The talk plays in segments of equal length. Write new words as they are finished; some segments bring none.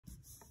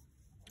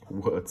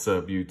What's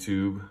up,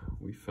 YouTube?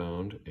 We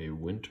found a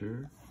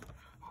winter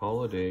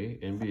holiday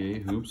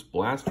NBA Hoops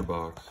blaster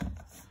box.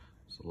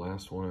 It's the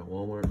last one at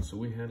Walmart, so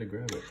we had to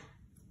grab it.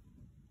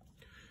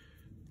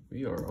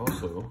 We are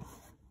also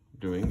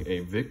doing a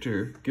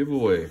Victor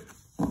giveaway.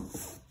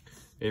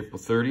 April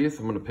 30th,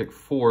 I'm going to pick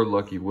 4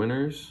 lucky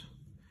winners.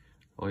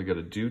 All you got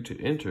to do to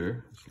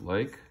enter is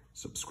like,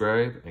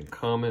 subscribe, and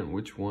comment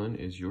which one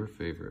is your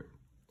favorite.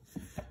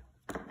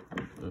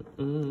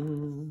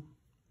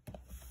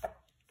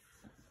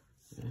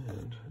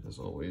 And as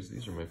always,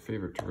 these are my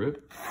favorite to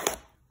rip.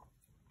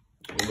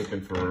 We're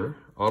looking for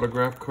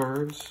autograph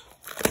cards,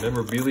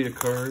 memorabilia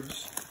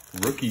cards,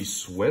 rookie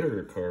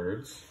sweater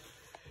cards,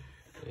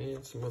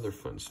 and some other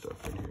fun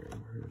stuff in here.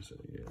 Where is it?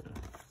 Yeah.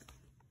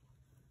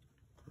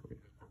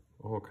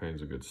 All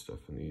kinds of good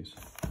stuff in these.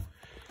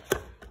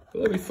 But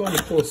that'd be fun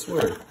to pull a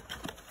sweater,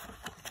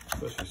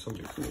 especially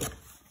something cool.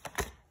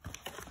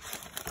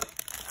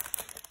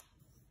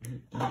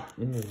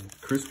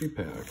 Crispy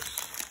packs.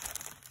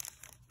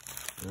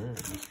 All right,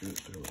 let's get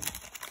it going.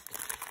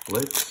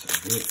 Let's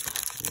get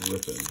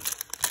whipping.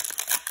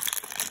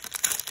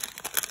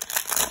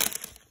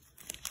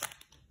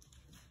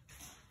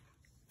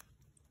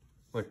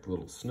 Like the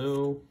little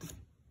snow.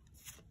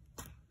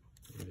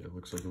 Yeah, it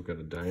looks like we've got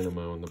a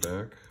dynamo in the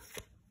back.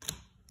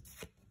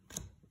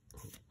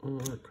 Oh,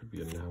 that could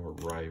be a now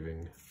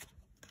arriving.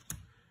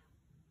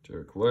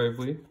 Derek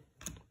Lively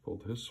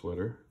pulled his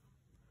sweater.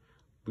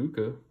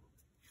 Luka.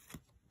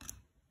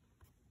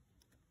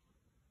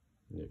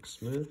 Nick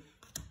Smith,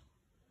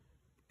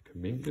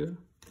 Kaminga,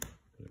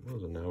 it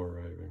was a now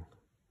arriving,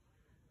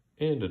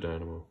 and a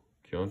dynamo,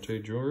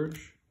 Keontae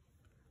George,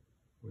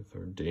 with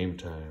our Dame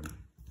time.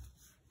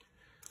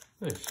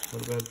 Nice,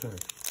 not a bad pack.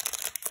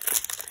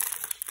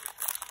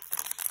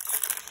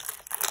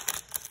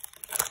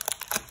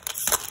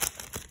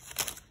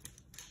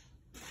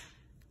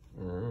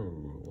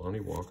 Oh, Lonnie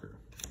Walker,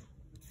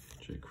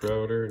 Jay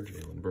Crowder, and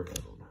Jaylen Brown.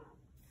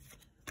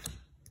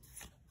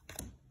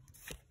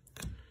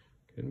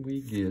 Can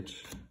we get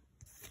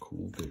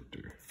cool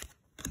Victor?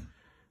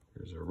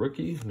 There's our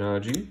rookie,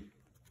 Najee,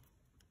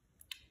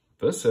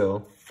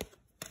 Vassell,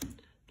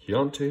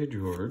 Keontae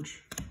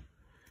George,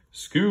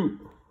 Scoot,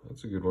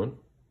 that's a good one,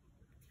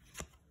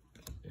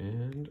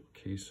 and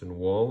Cason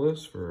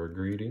Wallace for our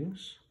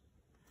greetings.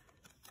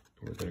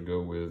 We're going to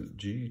go with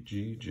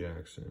G.G.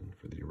 Jackson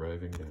for the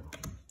arriving now.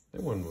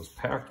 That one was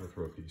packed with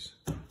rookies.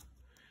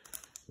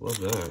 Love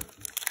that.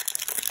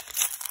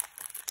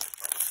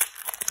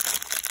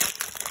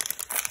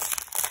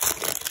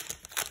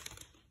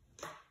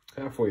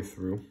 Halfway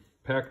through,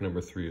 pack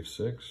number 3 of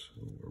 6.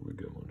 Where are we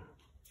going?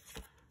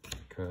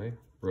 Kai,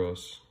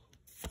 Russ,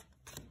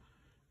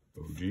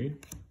 OG,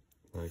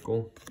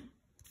 Michael,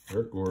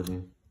 Eric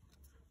Gordon,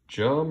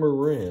 Ja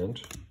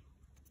Morant,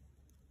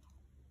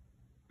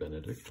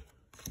 Benedict,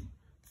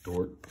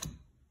 Dort,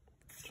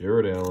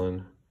 Jared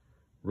Allen,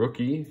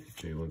 rookie,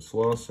 Jalen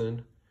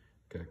Slauson,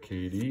 got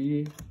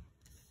KD,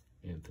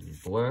 Anthony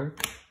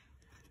Black,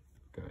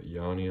 got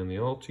Yanni on the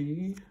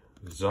Alti,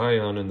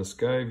 Zion in the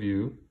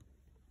Skyview,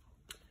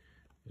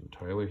 and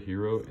Tyler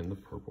Hero in the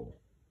purple.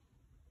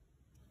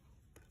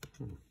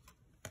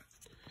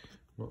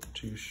 Not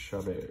too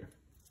shabby,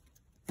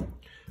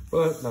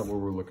 but not what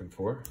we're looking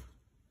for.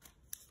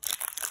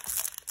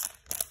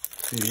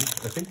 See,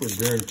 I think we're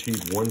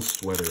guaranteed one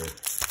sweater,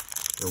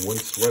 or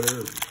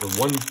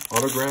one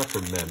autograph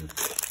for men,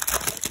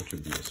 which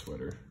would be a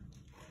sweater.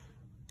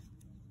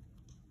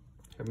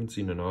 Haven't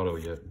seen an auto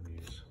yet in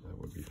these. That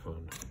would be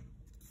fun.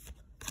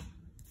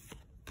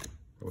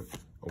 A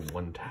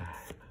one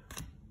time.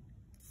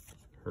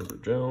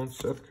 Herbert Jones,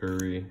 Seth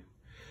Curry,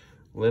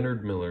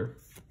 Leonard Miller,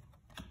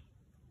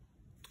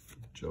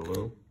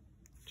 Jello,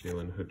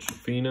 Jalen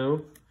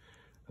Hood-Schifino,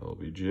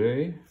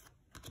 LBJ,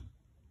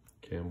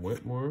 Cam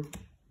Whitmore,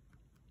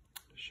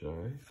 Shy,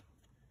 and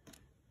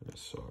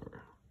Ausar.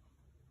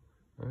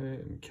 I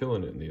am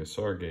killing it in the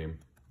Ausar game.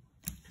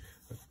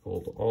 I've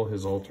pulled all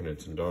his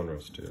alternates in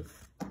Donruss too.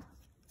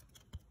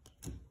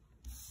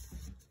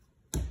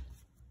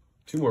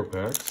 2 more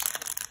packs.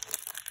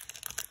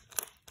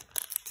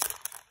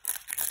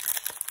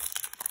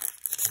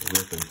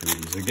 Ripping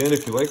through these. Again,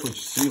 if you like what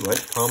you see,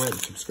 like, comment, and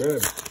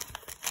subscribe.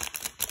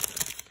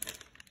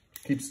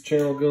 Keeps the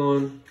channel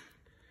going.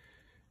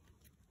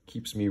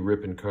 Keeps me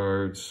ripping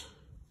cards.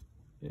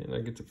 And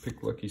I get to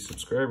pick lucky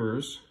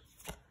subscribers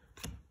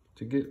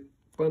to get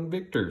fun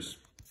victors.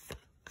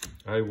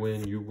 I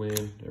win, you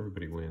win,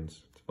 everybody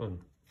wins. It's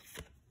fun.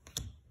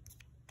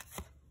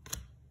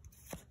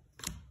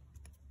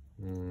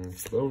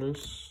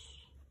 Bonus.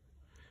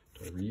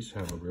 Tyrese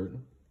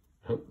Halliburton.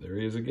 Oh, there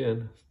he is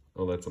again.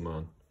 Oh, that's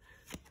Amon.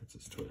 That's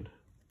his twin.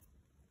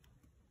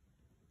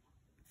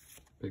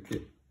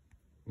 Pickett,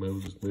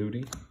 Moses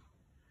Moody,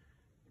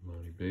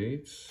 Monty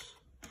Bates,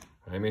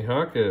 Jaime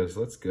Jaquez,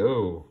 let's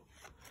go.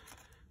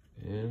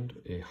 And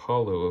a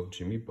hollow of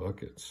Jimmy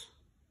Buckets.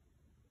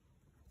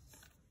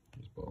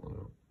 He's balling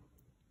out.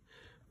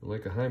 I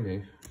like a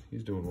Jaime,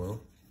 he's doing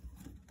well.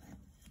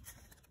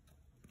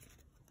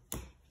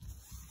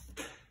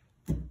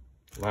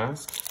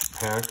 Last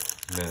pack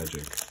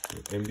Magic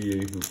with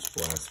NBA Hoops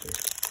Blaster.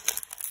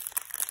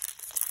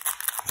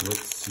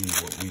 Let's see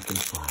what we can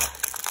find.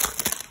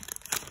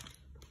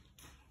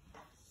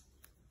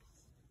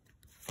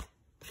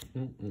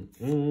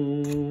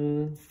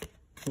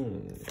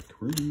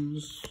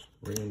 Cruz,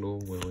 Randall,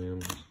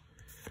 Williams,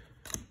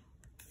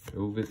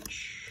 Jovic,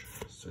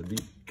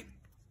 Sadiq,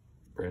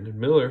 Brandon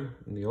Miller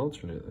in the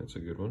alternate. That's a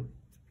good one.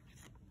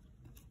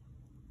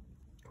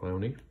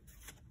 Clowney,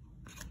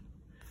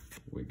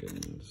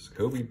 Wiggins,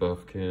 Kobe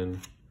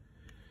Buffkin.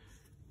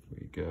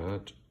 We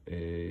got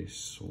a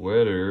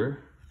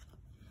sweater.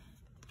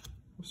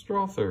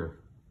 Strother.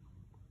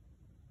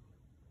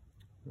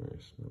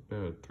 Nice, not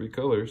bad. 3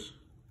 colors.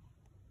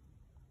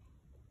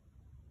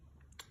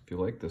 If you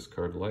like this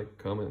card, like,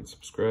 comment, and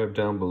subscribe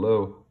down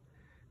below.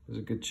 There's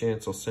a good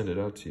chance I'll send it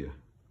out to you.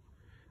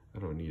 I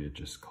don't need it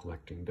just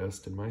collecting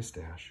dust in my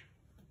stash.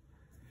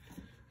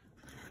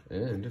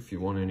 And if you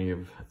want any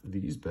of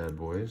these bad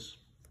boys,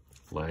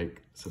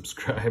 like,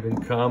 subscribe,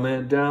 and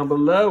comment down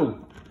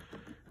below.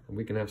 And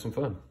we can have some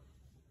fun.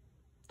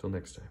 Till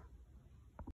next time.